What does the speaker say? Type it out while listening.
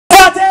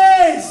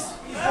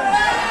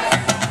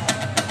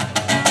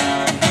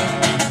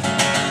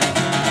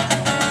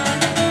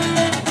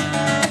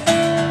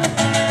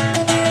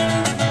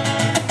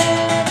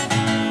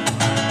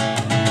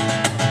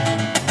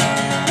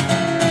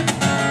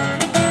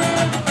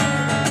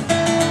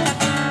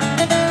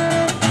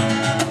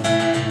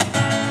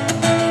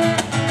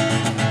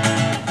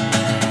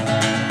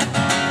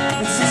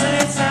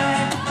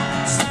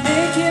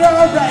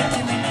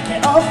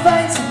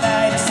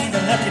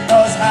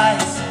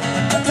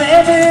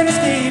Clever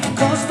escape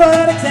comes for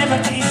the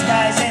clever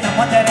disguise, and I'm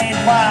wondering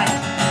why.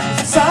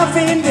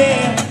 Something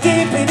there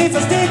deep beneath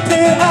those deep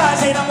blue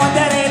eyes, and I'm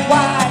wondering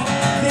why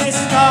this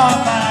is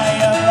not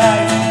my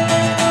life.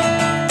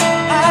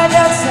 I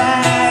got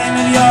time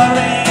if you're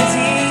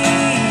ready.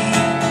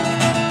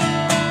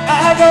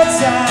 I got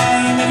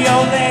time if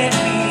you'll let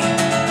me.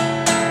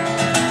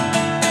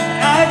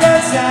 I got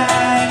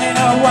time in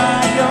a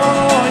while,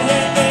 oh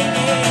yeah, yeah,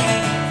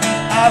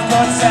 yeah. I've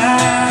got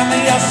time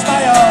in your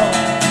smile.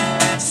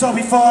 So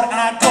before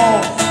I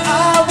go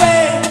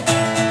away,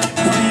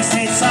 please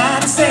take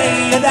time to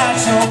say that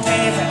you'll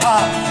give it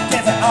up,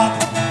 give it up.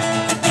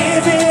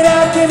 Give it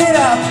up, give it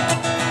up.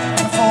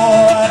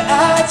 Before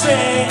I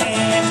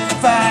change,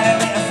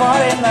 finally I fall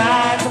in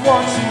line. I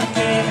want you to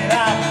give it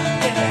up,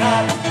 give it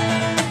up.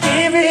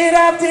 Give it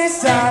up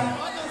this time.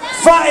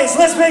 Fighters,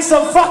 let's make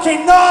some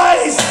fucking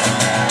noise!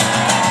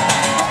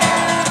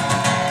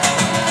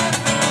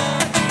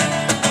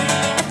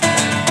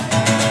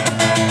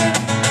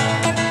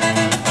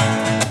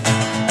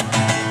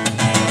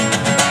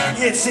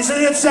 This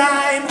is your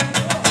time.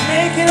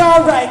 Make it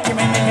alright, can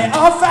we make it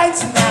all fine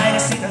tonight? I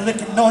see the look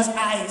in those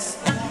eyes.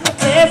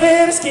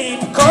 Clever escape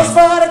calls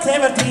for the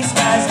clever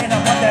disguise, and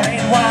I'm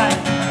wondering why.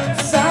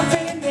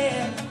 Something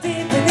there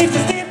deep beneath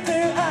those deep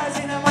blue eyes,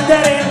 and I'm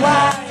wondering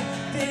why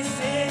this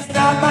is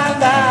not my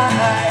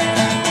life.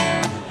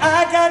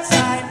 I got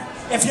time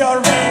if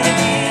you're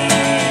ready.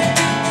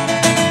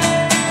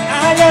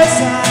 I got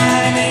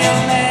time if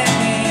you'll let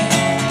me.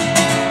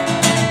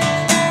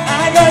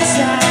 I got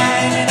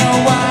time in a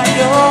while,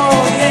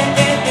 oh yeah,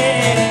 yeah,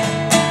 yeah.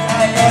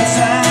 I got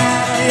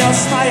time for your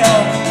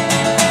smile.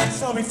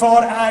 So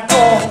before I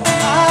go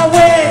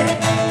away,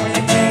 will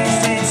you please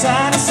take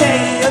time to say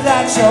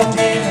that you'll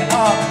give it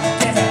up,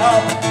 give it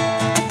up.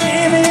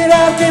 Give it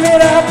up, give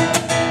it up.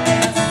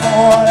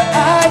 Before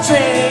I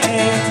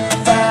trade,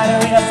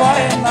 finally I fall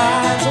in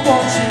line. So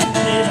won't you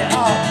give it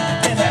up,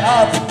 give it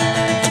up.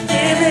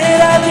 Give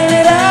it up, give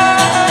it up.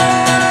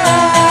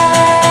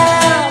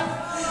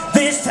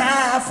 This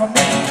time for me.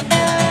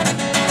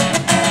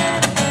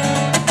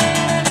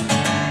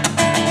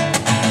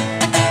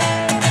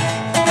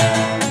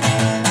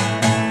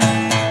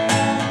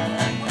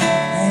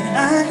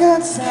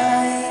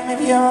 Time if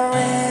you're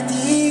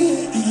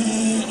ready,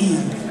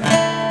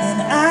 and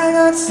I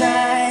got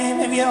time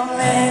if you'll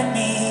let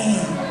me,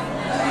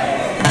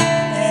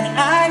 and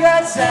I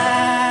got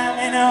time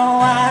in a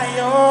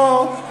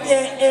while,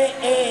 yeah, yeah,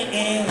 yeah,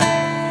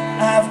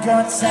 yeah. I've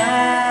got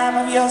time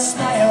of your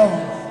smile.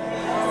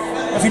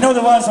 If you know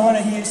the words, I want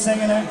to hear you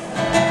singing it.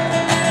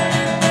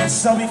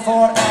 So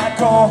before I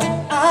go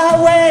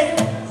away,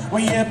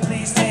 will you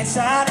please take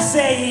time to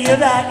say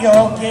that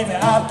you'll give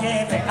it up,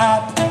 give it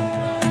up.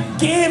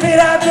 Give it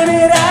up, give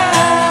it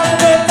up,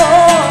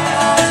 before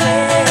I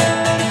say,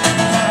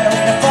 I don't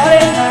want to fall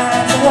in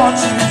line, I want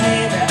you to give